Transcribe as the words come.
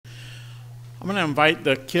I'm going to invite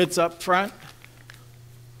the kids up front.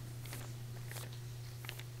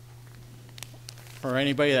 Or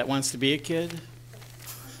anybody that wants to be a kid.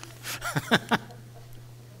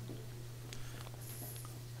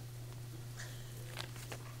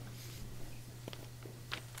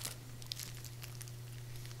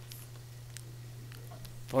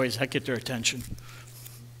 Boys, I get their attention.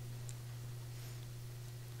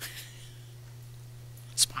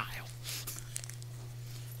 Smile.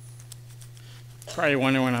 Probably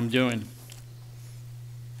wondering what I'm doing.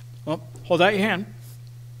 Oh, hold out your hand.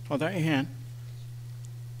 Hold out your hand.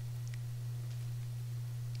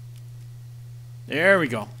 There we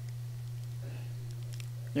go.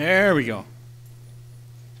 There we go.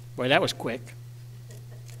 Boy, that was quick.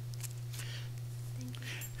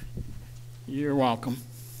 You're welcome.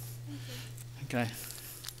 Okay.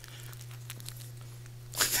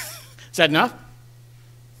 Is that enough?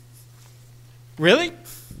 Really?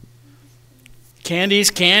 Candy's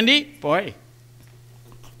candy? Boy.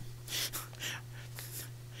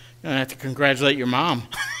 You're going to have to congratulate your mom.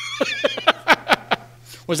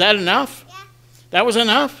 Was that enough? Yeah. That was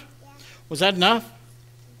enough? Yeah. Was that enough?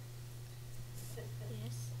 Yes.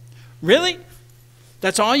 Really?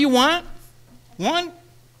 That's all you want? One?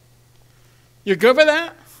 You're good with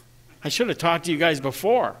that? I should have talked to you guys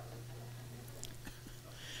before.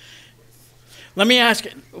 Let me ask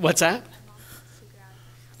you, what's that?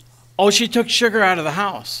 Oh, she took sugar out of the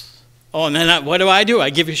house. Oh, and then what do? I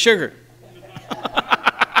give you sugar.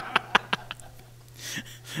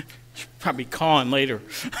 Probably calling later.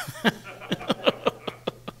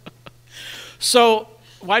 So,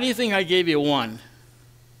 why do you think I gave you one?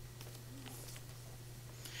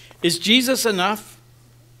 Is Jesus enough?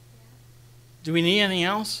 Do we need anything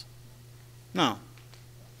else? No.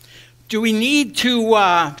 Do we need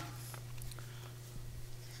to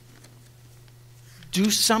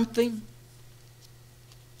do something?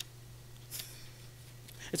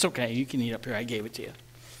 It's okay. You can eat up here. I gave it to you.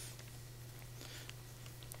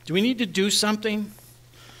 Do we need to do something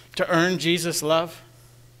to earn Jesus' love?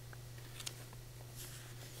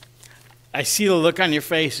 I see the look on your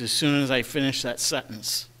face as soon as I finish that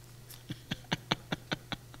sentence.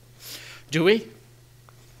 Do we?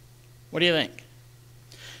 What do you think?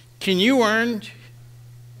 Can you earn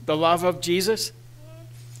the love of Jesus?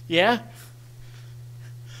 Yeah?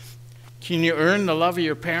 Can you earn the love of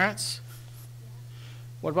your parents?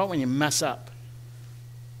 What about when you mess up?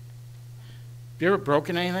 Have you ever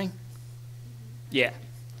broken anything? Yeah.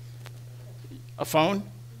 A phone?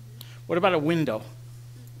 What about a window?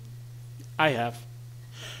 I have.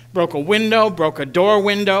 Broke a window, broke a door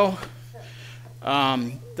window.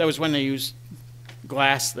 That was when they used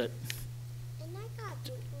glass that... And I got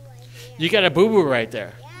boo-boo right here. You got a boo-boo right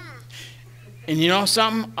there. Yeah. And you know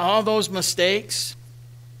something? All those mistakes,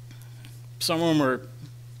 some of them were,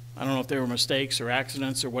 I don't know if they were mistakes or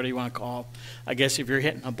accidents or what do you want to call them. I guess if you're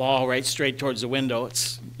hitting a ball right straight towards the window,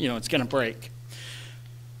 it's going to break.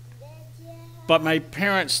 But my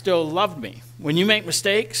parents still loved me. When you make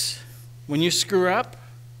mistakes, when you screw up,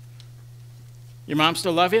 your mom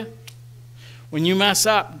still love you? When you mess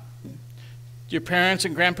up, your parents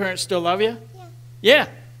and grandparents still love you? Yeah. Yeah.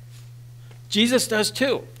 Jesus does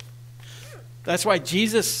too. That's why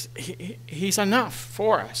Jesus, he's enough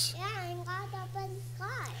for us. Yeah, and God up in the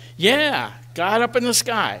sky. Yeah, God up in the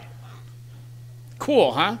sky.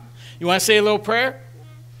 Cool, huh? You want to say a little prayer?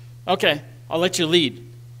 Yeah. Okay, I'll let you lead.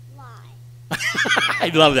 Why? I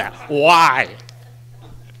love that. Why?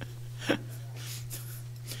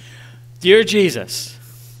 Dear Jesus,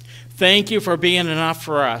 thank you for being enough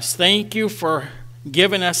for us. Thank you for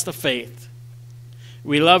giving us the faith.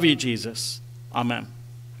 We love you, Jesus. Amen.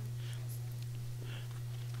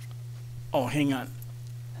 Oh, hang on.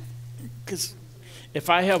 Because if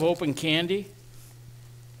I have open candy,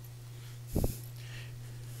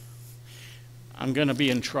 I'm going to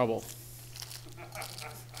be in trouble.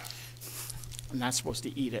 I'm not supposed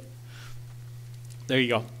to eat it. There you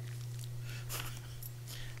go.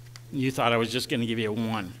 You thought I was just going to give you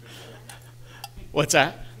one. What's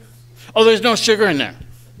that? Oh, there's no sugar in there.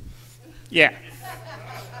 Yeah.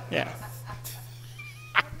 Yeah.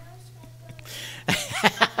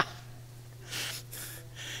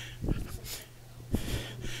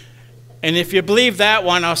 And if you believe that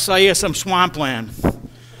one, I'll sell you some swampland.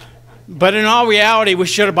 But in all reality, we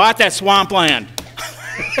should have bought that swampland.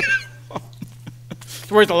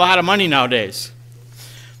 It's worth a lot of money nowadays.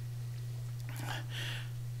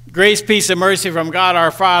 Grace, peace, and mercy from God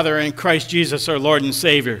our Father and Christ Jesus our Lord and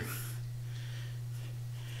Savior.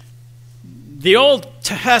 The Old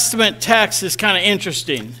Testament text is kind of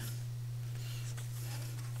interesting.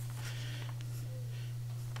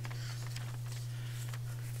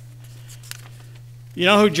 You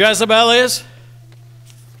know who Jezebel is?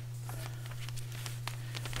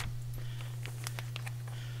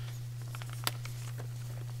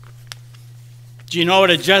 Do you know what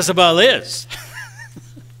a Jezebel is?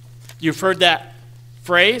 You've heard that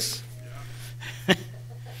phrase?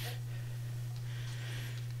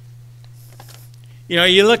 You know,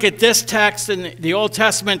 you look at this text and the Old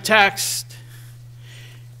Testament text,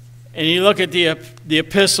 and you look at the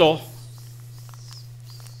epistle,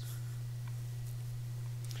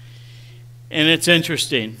 and it's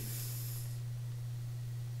interesting.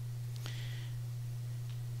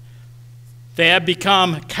 They had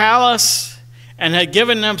become callous and had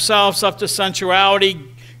given themselves up to sensuality,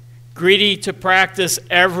 greedy to practice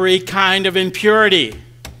every kind of impurity.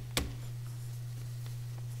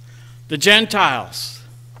 The Gentiles.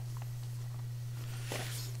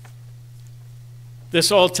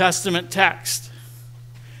 This Old Testament text,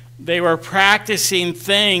 they were practicing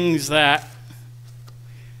things that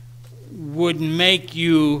would make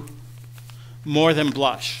you more than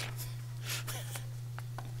blush.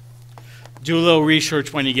 Do a little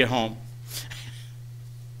research when you get home.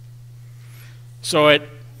 So it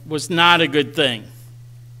was not a good thing.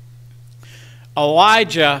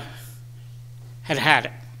 Elijah had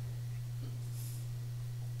it.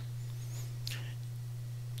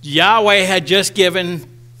 Yahweh had just given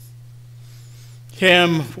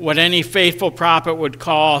him what any faithful prophet would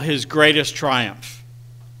call his greatest triumph.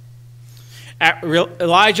 At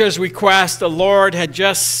Elijah's request, the Lord had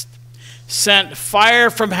just sent fire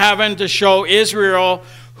from heaven to show Israel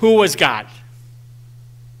who was God.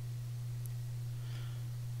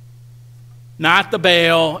 Not the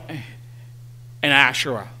Baal and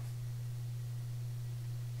Asherah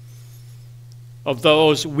of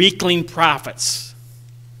those weakling prophets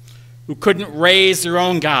who couldn't raise their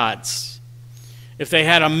own gods. If they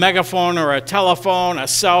had a megaphone or a telephone, a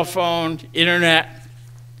cell phone, internet.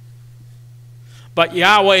 But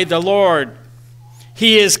Yahweh, the Lord,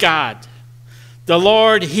 He is God. The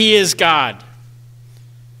Lord, He is God.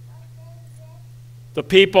 The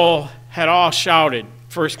people had all shouted.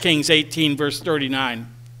 1 Kings 18, verse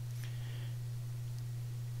 39.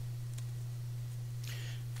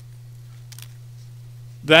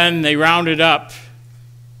 Then they rounded up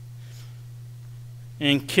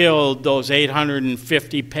and killed those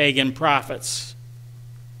 850 pagan prophets.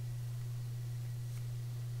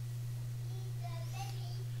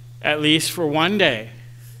 At least for one day,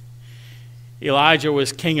 Elijah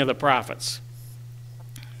was king of the prophets.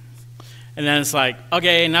 And then it's like,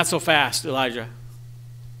 okay, not so fast, Elijah.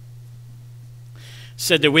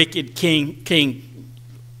 Said the wicked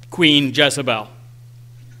Queen Jezebel.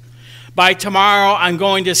 By tomorrow, I'm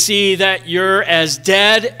going to see that you're as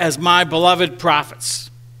dead as my beloved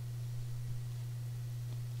prophets.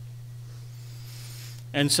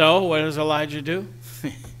 And so, what does Elijah do?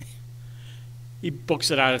 He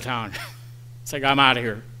books it out of town. It's like, I'm out of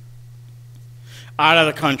here. Out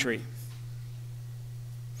of the country.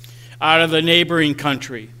 Out of the neighboring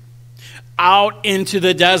country. Out into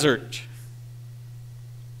the desert.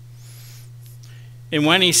 And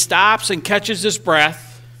when he stops and catches his breath,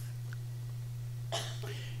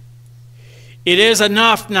 it is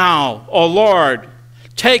enough now, O Lord,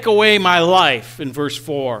 take away my life, in verse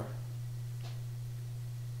 4.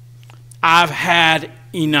 I've had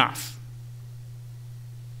enough.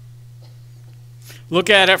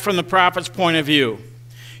 Look at it from the prophet's point of view.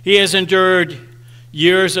 He has endured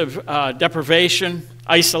years of deprivation,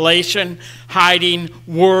 isolation, hiding,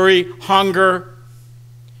 worry, hunger,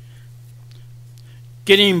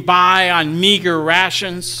 getting by on meager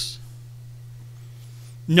rations,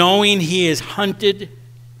 knowing he is hunted.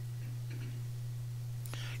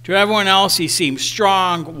 To everyone else, he seems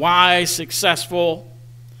strong, wise, successful,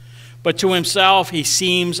 but to himself, he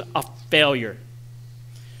seems a failure.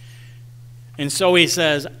 And so he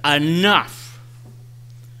says, enough.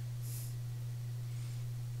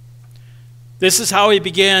 This is how he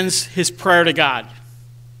begins his prayer to God.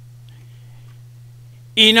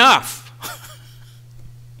 Enough.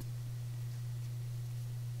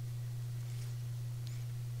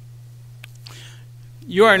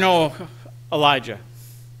 You are no Elijah.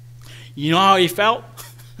 You know how he felt?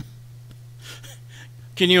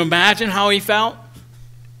 Can you imagine how he felt?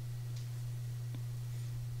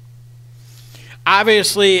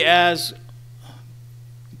 Obviously, as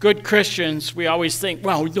good Christians, we always think,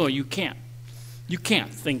 well, no, you can't. You can't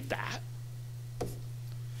think that.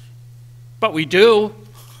 But we do.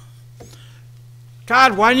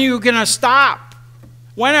 God, when are you going to stop?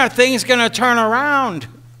 When are things going to turn around?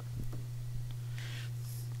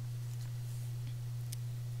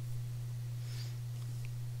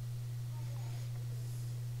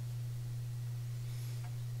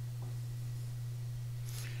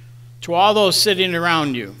 To all those sitting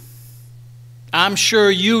around you, I'm sure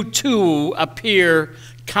you too appear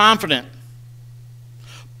confident,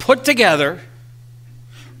 put together,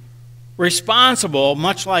 responsible,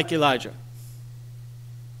 much like Elijah.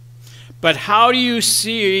 But how do you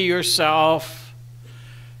see yourself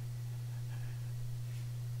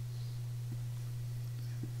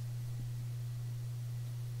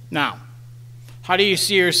now? How do you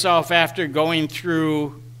see yourself after going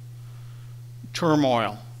through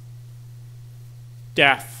turmoil,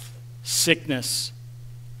 death, sickness,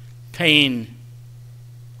 pain?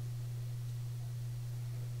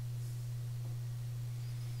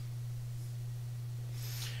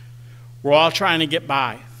 We're all trying to get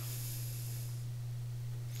by.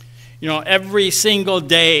 You know, every single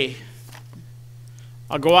day,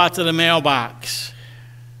 I'll go out to the mailbox.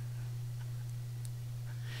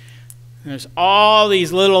 There's all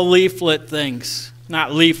these little leaflet things.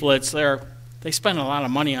 Not leaflets, they spend a lot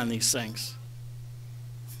of money on these things.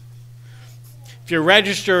 If you're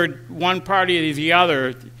registered one party or the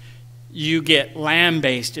other, you get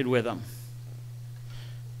lambasted with them.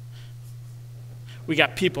 We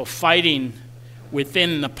got people fighting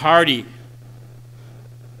within the party.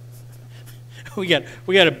 We got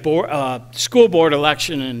a school board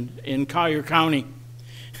election in Collier County.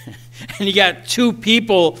 And you got two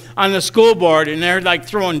people on the school board, and they're like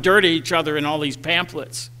throwing dirt at each other in all these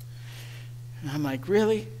pamphlets. And I'm like,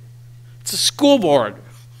 really? It's a school board.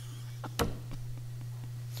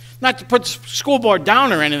 Not to put the school board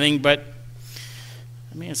down or anything, but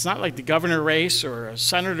I mean, it's not like the governor race or a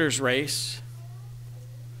senator's race.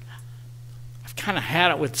 I've kind of had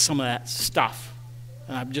it with some of that stuff.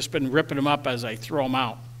 And I've just been ripping them up as I throw them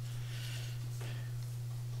out.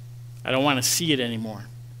 I don't want to see it anymore.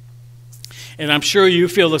 And I'm sure you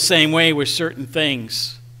feel the same way with certain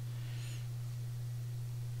things.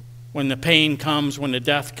 When the pain comes, when the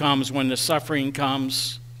death comes, when the suffering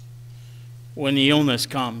comes, when the illness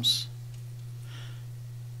comes.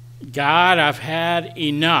 God, I've had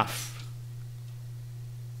enough.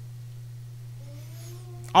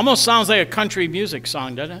 Almost sounds like a country music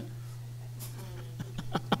song, doesn't it?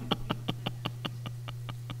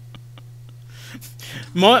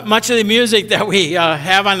 Much of the music that we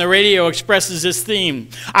have on the radio expresses this theme.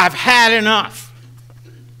 I've had enough.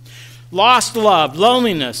 Lost love,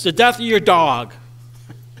 loneliness, the death of your dog.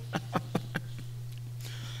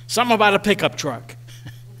 Something about a pickup truck.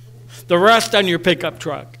 The rust on your pickup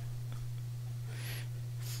truck.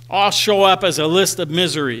 All show up as a list of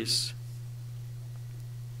miseries.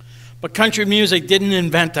 But country music didn't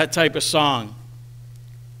invent that type of song.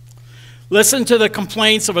 Listen to the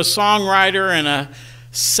complaints of a songwriter in a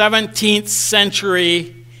 17th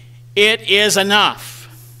century. It is enough.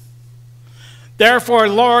 Therefore,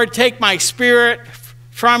 Lord, take my spirit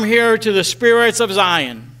from here to the spirits of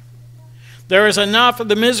Zion. There is enough of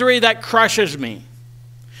the misery that crushes me.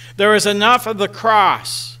 There is enough of the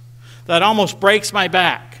cross that almost breaks my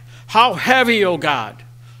back. How heavy, O God!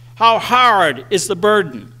 How hard is the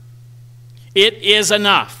burden! It is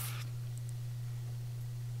enough.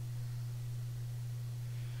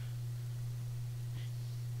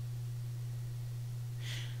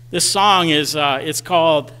 This song is, it's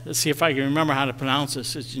called, let's see if I can remember how to pronounce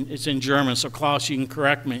this. It's in German, so Klaus, you can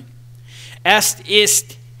correct me. Es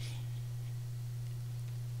ist,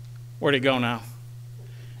 where'd it go now?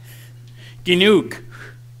 Genug. Did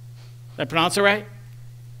I pronounce it right?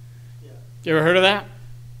 Yeah. You ever heard of that?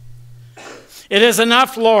 It is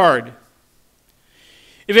enough, Lord.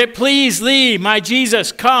 If it please thee, my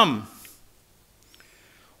Jesus, come.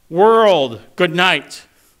 World, good night.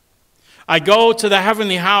 I go to the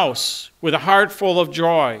heavenly house with a heart full of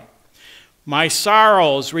joy. My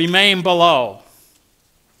sorrows remain below.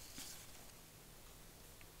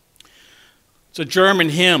 It's a German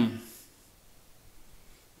hymn.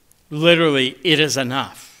 Literally, it is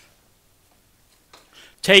enough.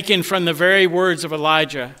 Taken from the very words of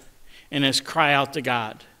Elijah and his cry out to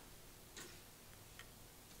God.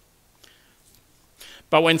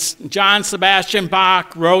 But when John Sebastian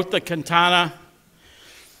Bach wrote the cantata,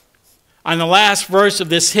 on the last verse of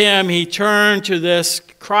this hymn, he turned to this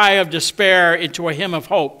cry of despair into a hymn of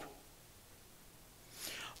hope,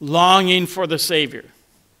 longing for the Savior.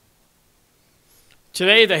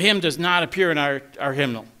 Today, the hymn does not appear in our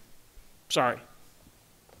hymnal. Sorry.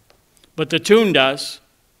 But the tune does.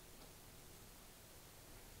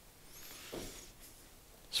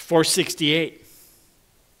 It's 468.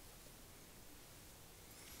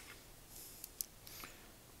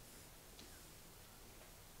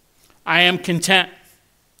 I am content.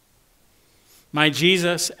 My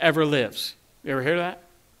Jesus ever lives. You ever hear that?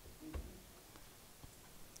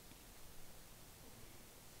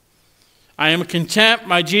 I am content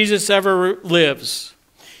my Jesus ever lives.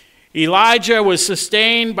 Elijah was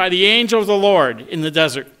sustained by the angel of the Lord in the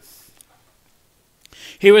desert.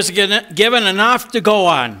 He was given enough to go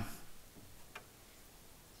on.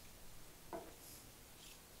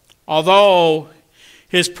 Although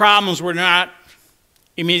his problems were not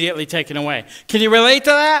immediately taken away. Can you relate to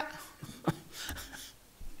that?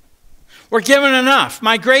 We're given enough.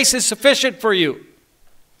 My grace is sufficient for you.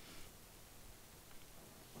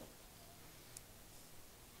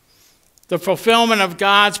 The fulfillment of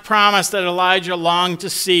God's promise that Elijah longed to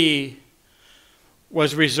see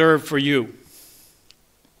was reserved for you.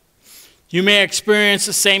 You may experience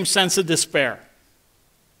the same sense of despair.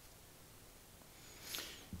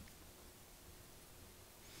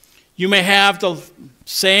 You may have the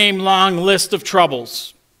same long list of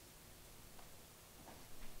troubles.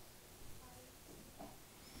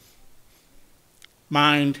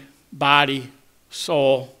 Mind, body,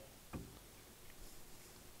 soul.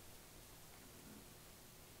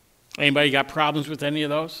 Anybody got problems with any of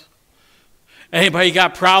those? Anybody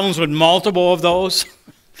got problems with multiple of those?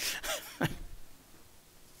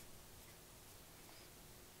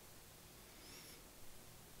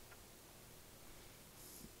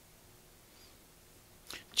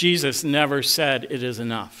 Jesus never said it is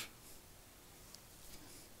enough.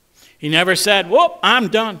 He never said, whoop, I'm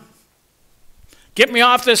done. Get me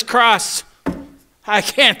off this cross. I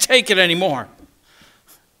can't take it anymore.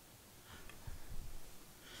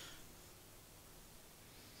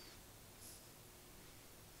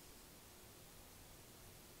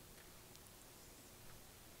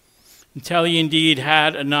 Until he indeed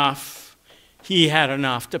had enough, he had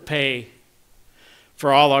enough to pay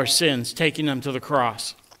for all our sins, taking them to the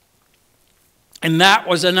cross. And that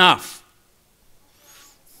was enough.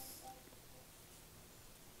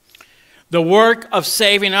 The work of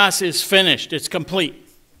saving us is finished. It's complete.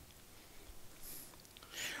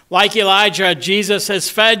 Like Elijah, Jesus has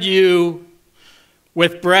fed you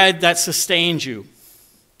with bread that sustains you.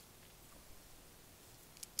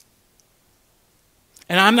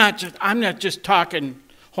 And I'm not just talking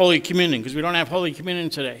Holy Communion, because we don't have Holy Communion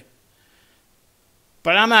today.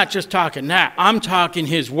 But I'm not just talking that. I'm talking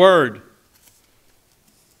his word.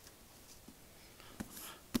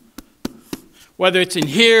 Whether it's in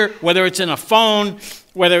here, whether it's in a phone,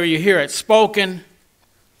 whether you hear it spoken,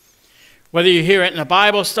 whether you hear it in a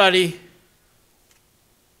Bible study,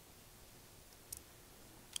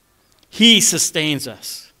 he sustains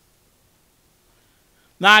us.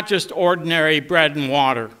 Not just ordinary bread and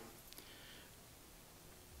water,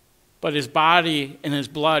 but his body and his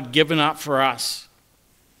blood given up for us,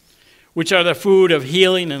 which are the food of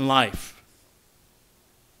healing and life.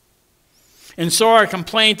 And so our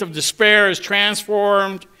complaint of despair is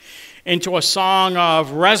transformed into a song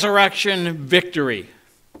of resurrection victory.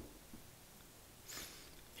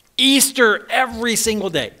 Easter every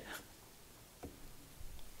single day.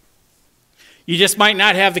 You just might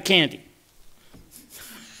not have the candy.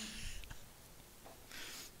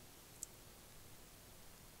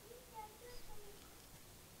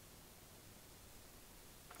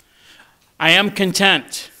 I am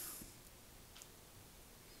content.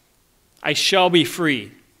 I shall be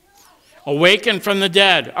free. Awakened from the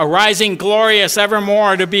dead, arising glorious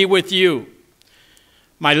evermore to be with you.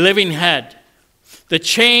 My living head, the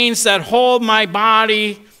chains that hold my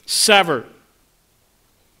body severed.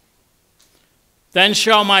 Then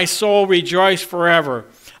shall my soul rejoice forever.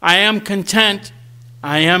 I am content.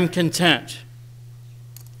 I am content.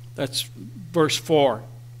 That's verse 4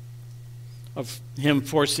 of hymn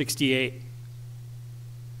 468.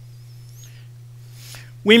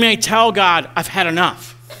 We may tell God, I've had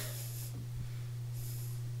enough.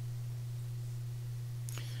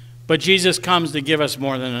 But Jesus comes to give us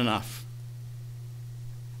more than enough.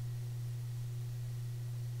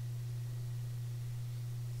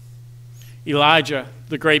 Elijah,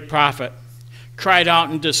 the great prophet, cried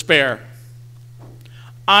out in despair,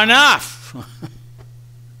 enough!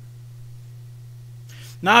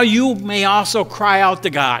 Now you may also cry out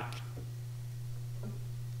to God.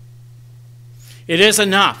 It is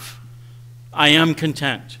enough. I am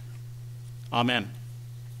content. Amen.